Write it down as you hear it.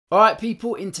All right,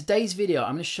 people, in today's video,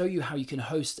 I'm going to show you how you can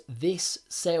host this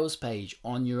sales page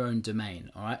on your own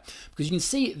domain, all right? Because you can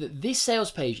see that this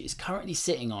sales page is currently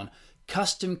sitting on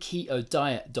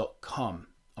customketodiet.com,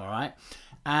 all right?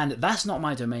 And that's not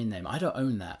my domain name. I don't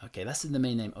own that, okay? That's the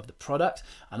domain name of the product.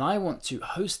 And I want to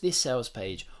host this sales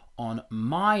page on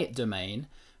my domain,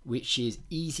 which is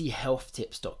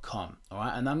easyhealthtips.com, all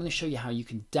right? And I'm going to show you how you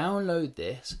can download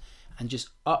this and just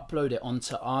upload it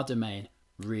onto our domain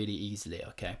really easily,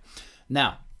 okay?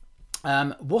 Now,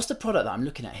 what's the product that I'm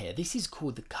looking at here? This is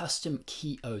called the Custom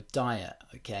Keto Diet,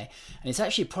 okay? And it's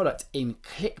actually a product in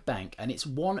ClickBank, and it's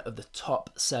one of the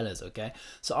top sellers, okay?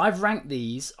 So I've ranked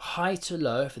these high to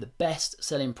low for the best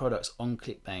selling products on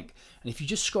ClickBank. And if you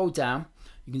just scroll down,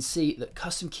 you can see that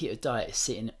Custom Keto Diet is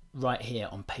sitting right here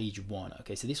on page 1,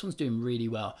 okay? So this one's doing really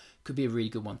well. Could be a really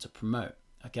good one to promote,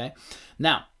 okay?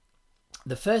 Now,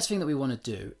 the first thing that we want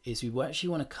to do is we actually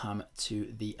want to come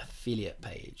to the affiliate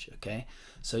page, okay?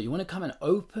 So you want to come and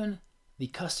open the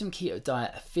Custom Keto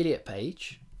Diet affiliate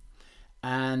page,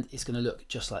 and it's going to look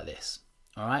just like this,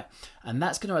 all right? And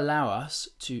that's going to allow us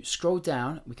to scroll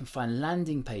down. We can find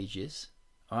landing pages,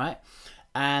 all right?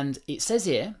 And it says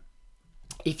here,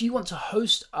 if you want to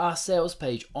host our sales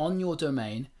page on your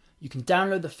domain, you can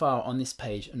download the file on this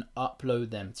page and upload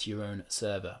them to your own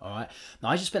server, all right? Now,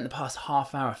 I just spent the past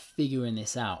half hour figuring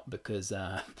this out because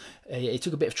it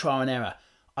took a bit of trial and error.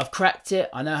 I've cracked it.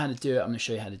 I know how to do it. I'm going to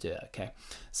show you how to do it, okay?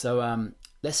 So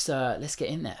let's get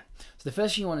in there. So the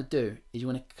first thing you want to do is you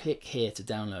want to click here to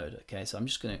download, okay? So I'm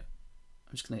just going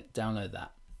to download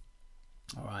that,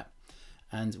 all right?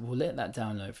 And we'll let that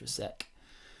download for a sec.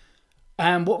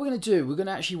 And what we're going to do, we're going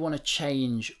to actually want to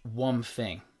change one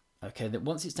thing. Okay, that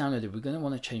once it's downloaded, we're going to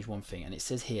want to change one thing. And it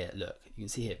says here, look, you can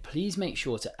see here, please make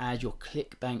sure to add your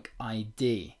ClickBank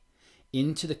ID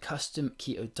into the Custom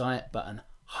Keto Diet button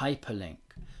hyperlink.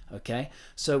 Okay,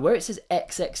 so where it says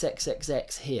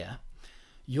XXXXX here,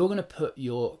 you're going to put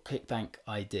your ClickBank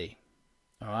ID.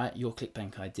 All right, your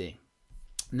ClickBank ID.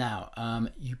 Now,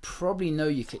 you probably know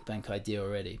your ClickBank ID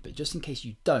already, but just in case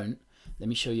you don't, let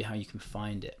me show you how you can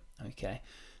find it. Okay,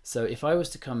 so if I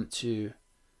was to come to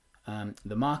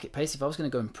the marketplace, if I was going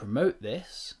to go and promote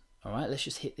this, all right, let's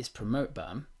just hit this promote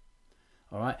button,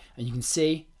 all right, and you can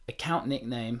see account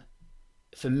nickname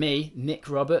for me, Nick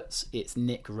Roberts, it's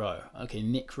Nick Rowe. Okay,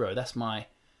 Nick Rowe, that's my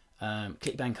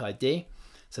ClickBank ID.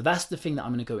 So that's the thing that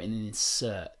I'm going to go in and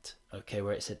insert, okay,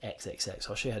 where it said XXX.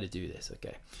 I'll show you how to do this,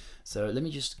 okay. So let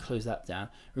me just close that down.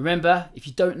 Remember, if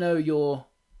you don't know your,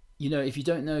 if you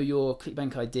don't know your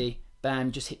ClickBank ID,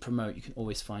 bam, just hit promote. You can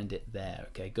always find it there,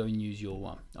 okay? Go and use your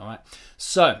one, all right?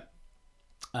 So,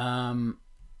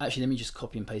 actually, let me just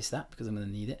copy and paste that because I'm going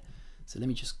to need it. So let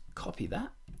me just copy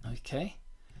that, okay?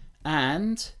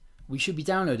 And we should be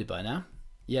downloaded by now.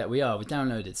 Yeah, we are. We're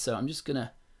downloaded. So I'm just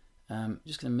gonna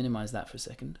minimize that for a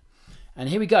second. And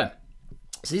here we go.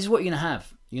 So this is what you're gonna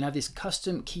have. You're gonna have this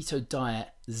Custom Keto Diet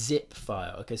zip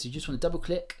file. Okay, so you just want to double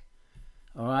click,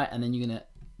 all right, and then you're gonna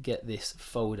get this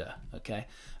folder, okay?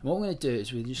 And what we're going to do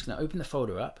is we're just going to open the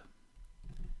folder up,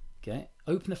 okay?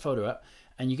 Open the folder up,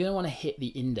 and you're going to want to hit the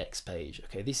index page,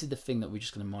 okay? This is the thing that we're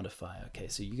just going to modify, okay?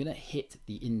 So you're going to hit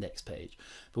the index page.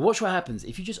 But watch what happens.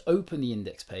 If you just open the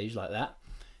index page like that,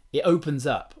 it opens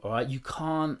up, all right? You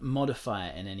can't modify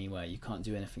it in any way. You can't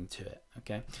do anything to it,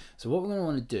 okay? So what we're going to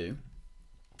want to do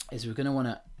is we're going to want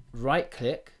to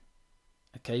right-click,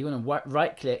 okay? You want to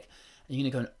right-click, and you're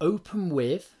going to go and open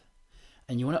with,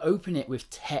 and you want to open it with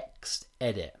text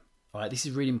edit. All right, this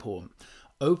is really important.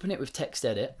 Open it with text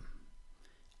edit,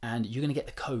 and you're going to get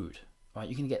the code. All right,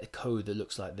 you're going to get the code that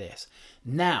looks like this.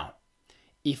 Now,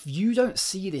 if you don't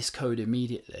see this code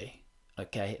immediately,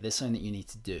 okay, there's something that you need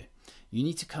to do. You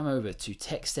need to come over to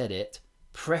text edit,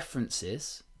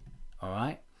 preferences. All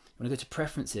right, you want to go to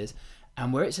preferences,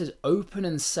 and where it says open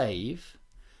and save,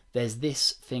 there's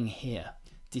this thing here,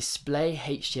 display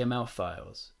HTML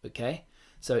files. Okay.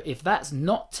 So if that's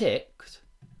not ticked,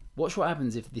 watch what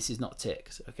happens if this is not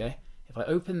ticked, okay? If I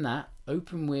open that,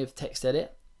 open with text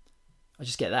edit, I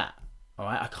just get that, all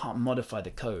right? I can't modify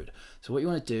the code. So what you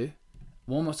want to do,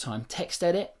 one more time, text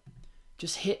edit,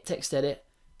 just hit text edit,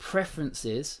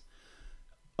 preferences,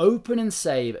 open and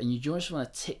save, and you just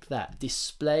want to tick that,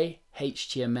 display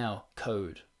HTML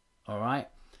code, all right?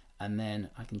 And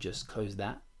then I can just close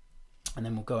that, and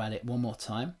then we'll go at it one more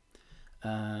time.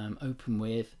 Open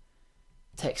with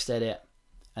text edit,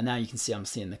 and now you can see I'm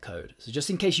seeing the code. So just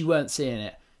in case you weren't seeing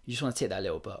it, you just want to tick that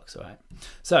little box, all right?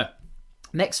 So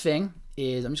next thing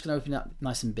is I'm just going to open it up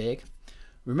nice and big.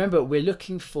 Remember, we're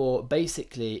looking for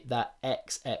basically that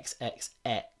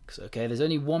XXXX, okay? There's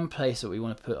only one place that we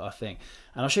want to put our thing,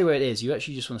 and I'll show you where it is. You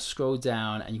actually just want to scroll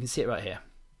down, and you can see it right here.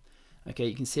 Okay,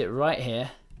 you can see it right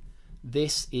here.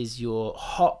 This is your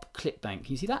hop clickbank.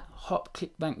 Can you see that?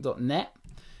 hopclickbank.net.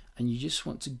 And you just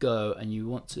want to go and you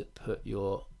want to put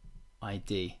your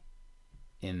ID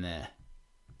in there.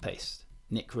 Paste.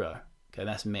 Nick Rowe. Okay,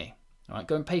 that's me. All right,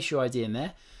 go and paste your ID in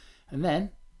there. And then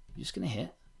you're just going to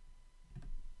hit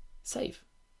save.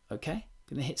 Okay,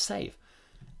 going to hit save.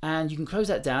 And you can close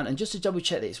that down. And just to double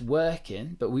check that it's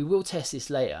working, but we will test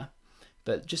this later.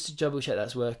 But just to double check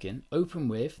that's working, open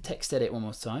with text edit one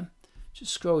more time.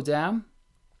 Just scroll down,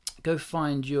 go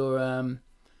find your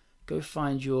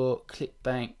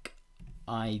ClickBank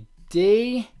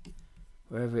ID,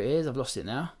 wherever it is. I've lost it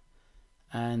now,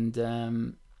 and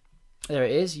there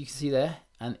it is. You can see there,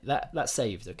 and that's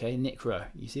saved. Okay, Nick Rowe.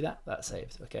 You see that? That's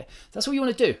saved. Okay, that's what you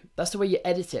want to do. That's the way you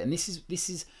edit it, and this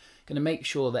is going to make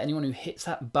sure that anyone who hits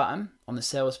that button on the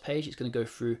sales page, it's going to go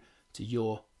through to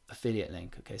your affiliate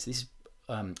link. Okay, so this is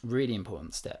really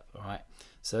important step. All right.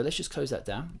 So let's just close that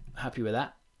down. Happy with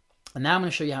that. And now I'm going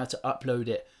to show you how to upload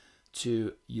it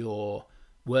to your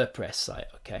WordPress site.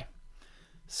 Okay.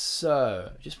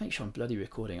 So just make sure I'm bloody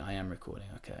recording. I am recording.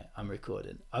 Okay. I'm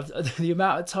recording. The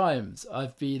amount of times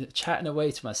I've been chatting away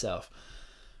to myself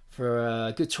for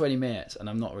a good 20 minutes and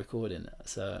I'm not recording.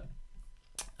 So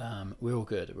we're all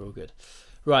good. We're all good.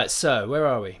 Right. So where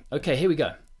are we? Okay. Here we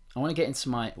go. I want to get into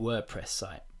my WordPress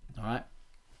site. All right.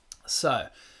 So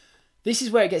this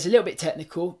is where it gets a little bit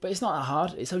technical, but it's not that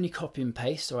hard. It's only copy and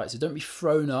paste, all right? So don't be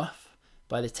thrown off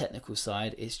by the technical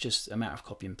side. It's just a matter of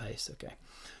copy and paste, okay?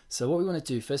 So what we want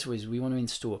to do, first of all, is we want to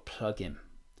install a plugin,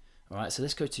 all right? So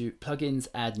let's go to Plugins,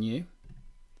 Add New.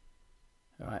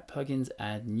 All right, Plugins,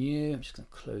 Add New. I'm just going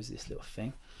to close this little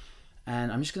thing.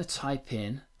 And I'm just going to type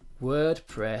in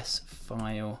WordPress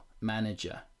File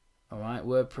Manager, all right?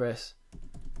 WordPress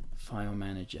File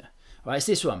Manager. All right, it's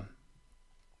this one.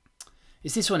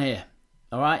 It's this one here,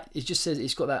 all right? It just says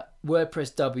it's got that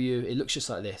WordPress W. It looks just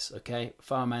like this, okay?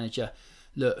 File Manager.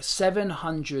 Look,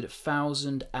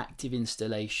 700,000 active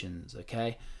installations,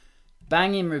 okay?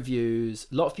 Banging reviews,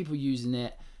 a lot of people using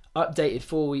it. Updated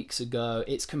 4 weeks ago.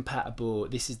 It's compatible.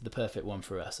 This is the perfect one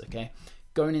for us, okay?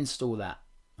 Go and install that,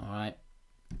 all right?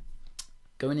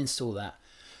 Go and install that.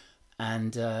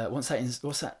 And once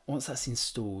that's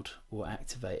installed, we'll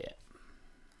activate it.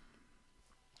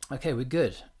 Okay, we're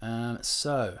good. Now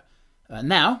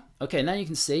you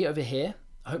can see over here,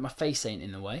 I hope my face ain't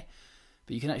in the way,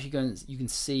 but you can actually go and you can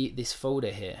see this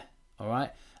folder here, all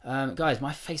right? Guys,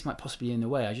 my face might possibly be in the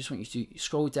way. I just want you to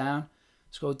scroll down,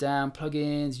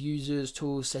 plugins, users,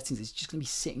 tools, settings. It's just gonna be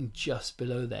sitting just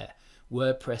below there,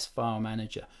 WordPress File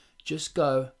Manager. Just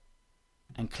go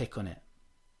and click on it,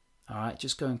 all right?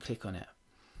 Just go and click on it.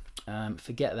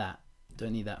 Forget that,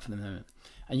 don't need that for the moment.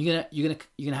 And you're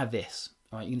gonna have this.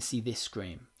 All right, you're going to see this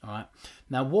screen. All right.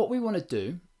 Now, what we want to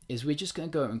do is we're just going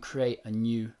to go and create a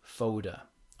new folder.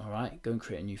 All right, go and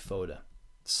create a new folder.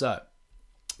 So,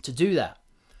 to do that,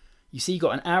 you see you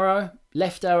got an arrow,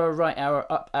 left arrow, right arrow,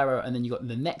 up arrow, and then you got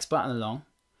the next button along.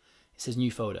 It says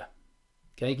new folder.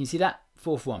 Okay, you can see that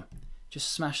fourth one.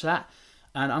 Just smash that,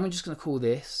 and I'm just going to call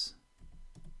this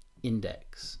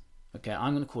index. Okay,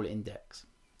 I'm going to call it index.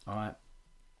 All right,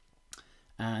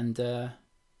 and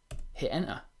hit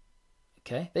enter.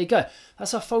 Okay, there you go.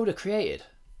 That's our folder created.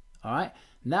 All right,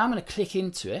 now I'm going to click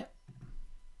into it.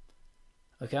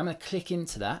 Okay, I'm going to click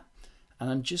into that, and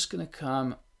I'm just going to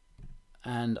come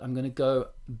and I'm going to go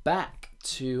back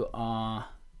to our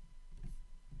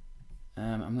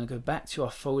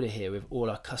folder here with all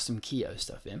our custom keto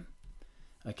stuff in.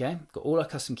 Okay, got all our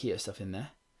custom keto stuff in there,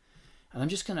 and I'm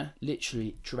just going to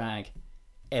literally drag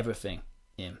everything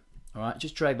in. All right,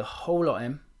 just drag the whole lot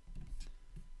in,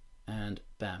 and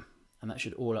bam. And that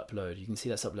should all upload. You can see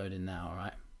that's uploading now, all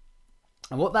right?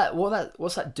 And what's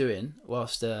that doing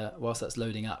whilst that's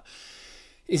loading up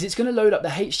is it's going to load up the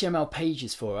HTML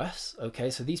pages for us,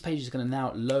 okay? So these pages are going to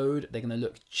now load. They're going to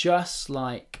look just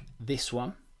like this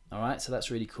one, all right? So that's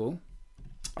really cool.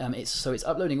 It's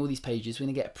uploading all these pages. We're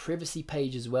going to get a privacy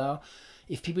page as well.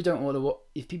 If people don't want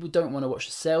to watch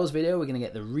the sales video, we're going to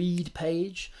get the read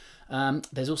page.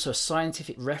 There's also a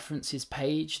scientific references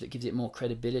page that gives it more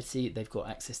credibility. They've got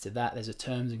access to that. There's a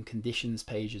terms and conditions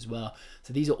page as well.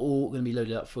 So these are all going to be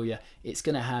loaded up for you. It's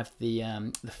going to have the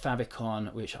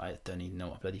favicon, which I don't even know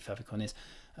what bloody favicon is.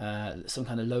 Some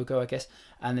kind of logo, I guess.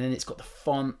 And then it's got the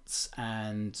fonts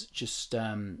and just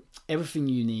everything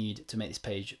you need to make this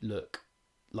page look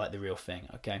like the real thing,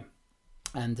 okay?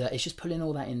 And it's just pulling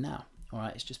all that in now. All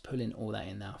right, it's just pulling all that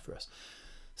in now for us.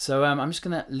 So I'm just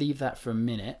going to leave that for a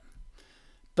minute.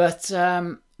 But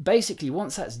basically,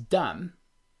 once that's done,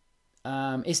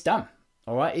 it's done.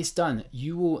 All right, it's done.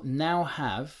 You will now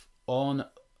have on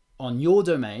on your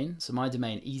domain, so my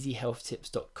domain,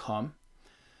 easyhealthtips.com,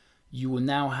 you will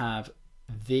now have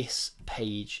this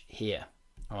page here.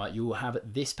 All right, you will have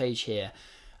this page here,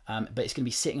 but it's going to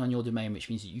be sitting on your domain, which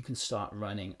means that you can start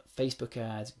running Facebook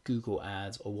ads, Google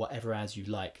ads, or whatever ads you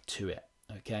like to it.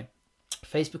 Okay,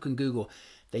 Facebook and Google,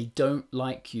 they don't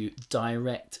like you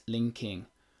direct linking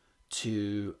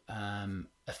to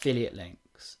affiliate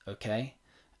links. Okay,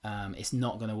 it's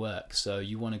not going to work. So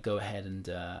you want to go ahead and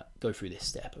go through this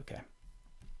step. Okay.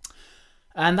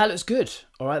 And that looks good.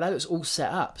 All right, that looks all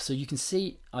set up. So you can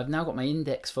see I've now got my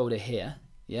index folder here.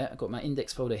 Yeah, I've got my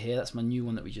index folder here. That's my new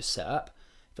one that we just set up.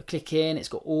 If I click in, it's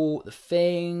got all the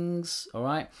things. All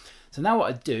right. So now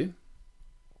what I do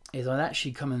is I'd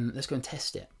actually come and let's go and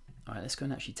test it. All right, let's go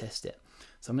and actually test it.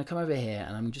 So I'm going to come over here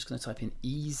and I'm just going to type in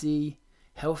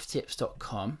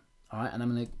easyhealthtips.com. All right, and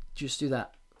I'm going to just do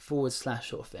that /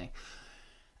 sort of thing.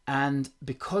 And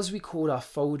because we called our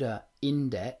folder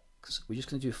index, we're just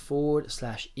going to do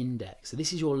 / index. So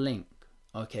this is your link,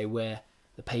 okay, where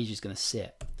the page is going to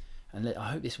sit. And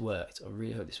I hope this worked. I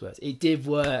really hope this worked. It did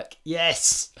work.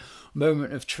 Yes.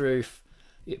 Moment of truth.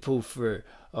 It pulled through.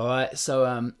 All right.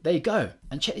 So there you go.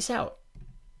 And check this out.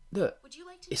 Look,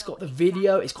 it's got the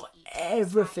video. It's got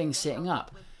everything sitting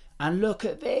up. And look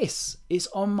at this. It's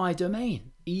on my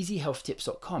domain,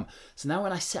 easyhealthtips.com. So now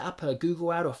when I set up a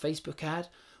Google ad or Facebook ad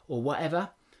or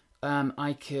whatever,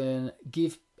 I can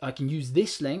use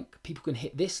this link. People can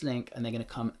hit this link and they're going to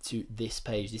come to this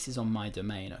page. This is on my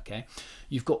domain. Okay.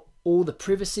 You've got all the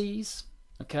privacies.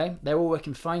 Okay. They're all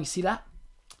working fine. You see that?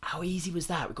 How easy was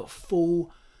that? We've got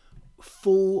full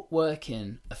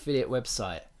working affiliate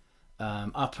website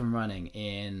up and running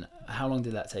in, how long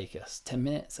did that take us? 10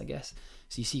 minutes, I guess.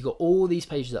 So you see you've got all these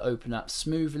pages that open up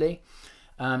smoothly.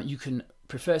 You can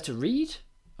prefer to read.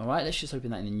 All right, let's just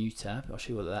open that in a new tab. I'll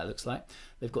show you what that looks like.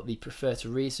 They've got the prefer to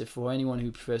read. So for anyone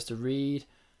who prefers to read,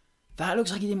 that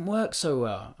looks like it didn't work so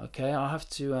well. Okay, I'll have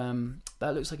to,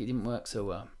 that looks like it didn't work so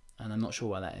well. And I'm not sure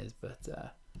why that is, but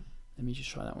let me just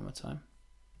try that one more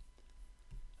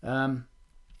time.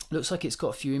 Looks like it's got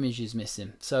a few images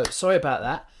missing. So sorry about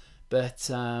that.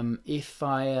 But if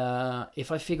I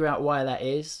figure out why that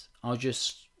is, I'll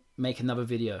just make another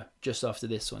video just after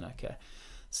this one. Okay,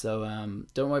 so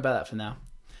don't worry about that for now.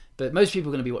 But most people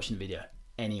are going to be watching the video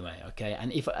anyway. Okay,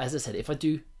 and if, as I said, if I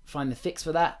do find the fix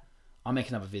for that, I'll make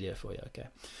another video for you. Okay,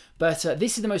 but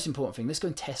this is the most important thing. Let's go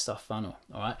and test our funnel.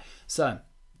 All right, so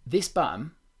this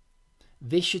button,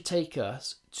 this should take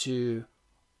us to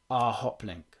our hop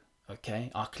link.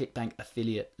 Okay, our ClickBank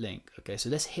affiliate link. Okay, so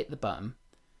let's hit the button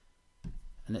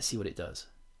and let's see what it does.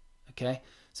 Okay,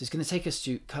 so it's going to take us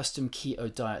to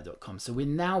customketodiet.com. So we're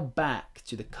now back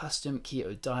to the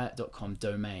customketodiet.com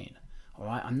domain. All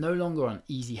right, I'm no longer on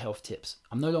Easy Health Tips.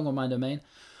 I'm no longer on my domain.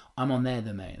 I'm on their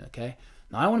domain. Okay,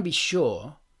 now I want to be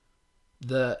sure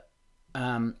that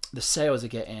the sales are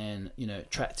getting,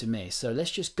 tracked to me. So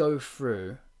let's just go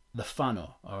through the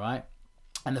funnel. All right,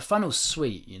 and the funnel's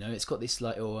sweet. It's got this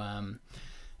little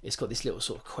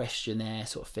sort of questionnaire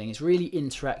sort of thing. It's really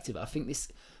interactive. I think this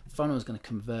funnel is going to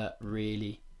convert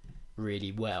really,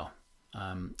 really well.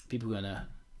 People are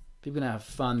gonna have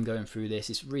fun going through this.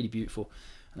 It's really beautiful,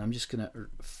 and I'm just gonna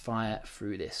fire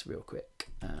through this real quick.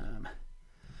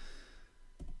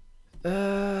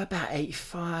 About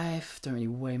 85. Don't really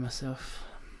weigh myself.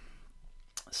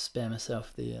 Spare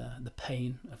myself the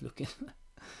pain of looking.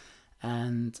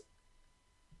 And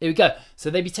here we go. So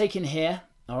they'd be taken here.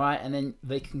 All right, and then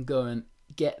they can go and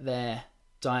get their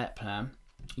diet plan,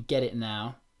 get it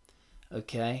now.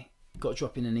 Okay, got to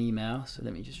drop in an email. So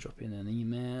let me just drop in an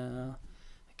email.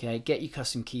 Okay, get your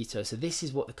custom keto. So this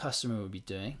is what the customer would be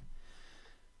doing.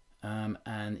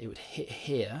 And it would hit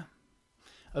here.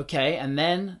 Okay, and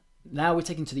then now we're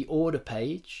taken to the order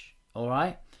page. All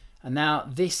right, and now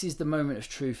this is the moment of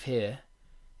truth here.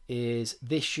 Is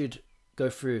this should go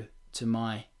through to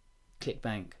my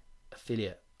ClickBank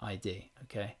affiliate ID.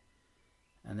 Okay,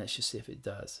 and let's just see if it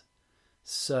does.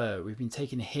 So we've been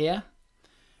taken here,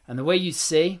 and the way you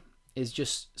see is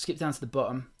just skip down to the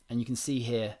bottom, and you can see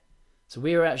here. So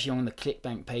we're actually on the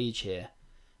ClickBank page here,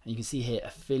 and you can see here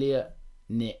affiliate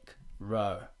Nick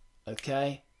Rowe.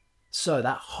 Okay, so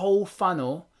that whole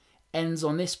funnel ends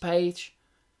on this page,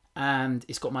 and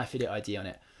it's got my affiliate ID on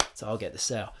it, so I'll get the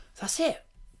sale. So that's it.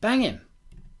 Banging.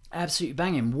 Absolutely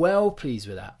banging. Well pleased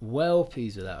with that. Well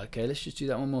pleased with that. Okay, let's just do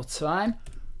that one more time.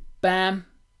 Bam.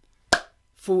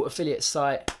 Full affiliate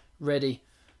site ready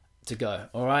to go.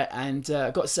 All right, and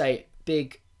I've got to say,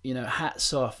 big,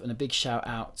 hats off and a big shout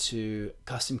out to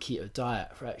Custom Keto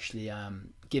Diet for actually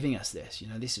giving us this.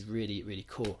 This is really, really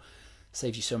cool.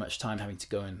 Saves you so much time having to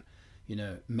go and you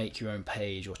know, make your own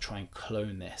page or try and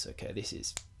clone this. Okay, this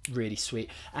is really sweet,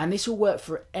 and this will work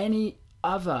for any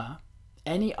other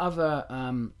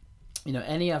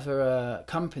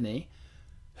company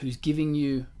who's giving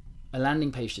you a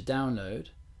landing page to download.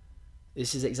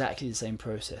 This is exactly the same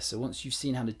process. So once you've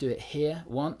seen how to do it here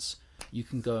once, you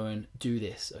can go and do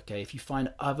this. Okay, if you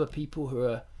find other people who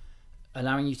are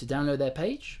allowing you to download their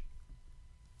page,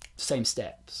 same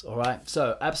steps. All right,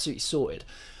 so absolutely sorted.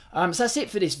 So that's it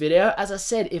for this video. As I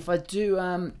said, if I do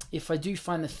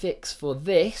find the fix for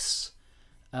this,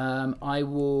 I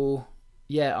will,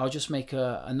 I'll just make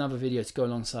another video to go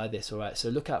alongside this. All right, so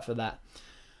look out for that.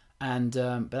 And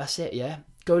but that's it. Yeah,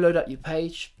 go load up your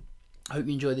page. I hope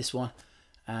you enjoy this one,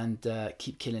 and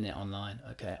keep killing it online.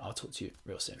 Okay, I'll talk to you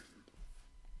real soon.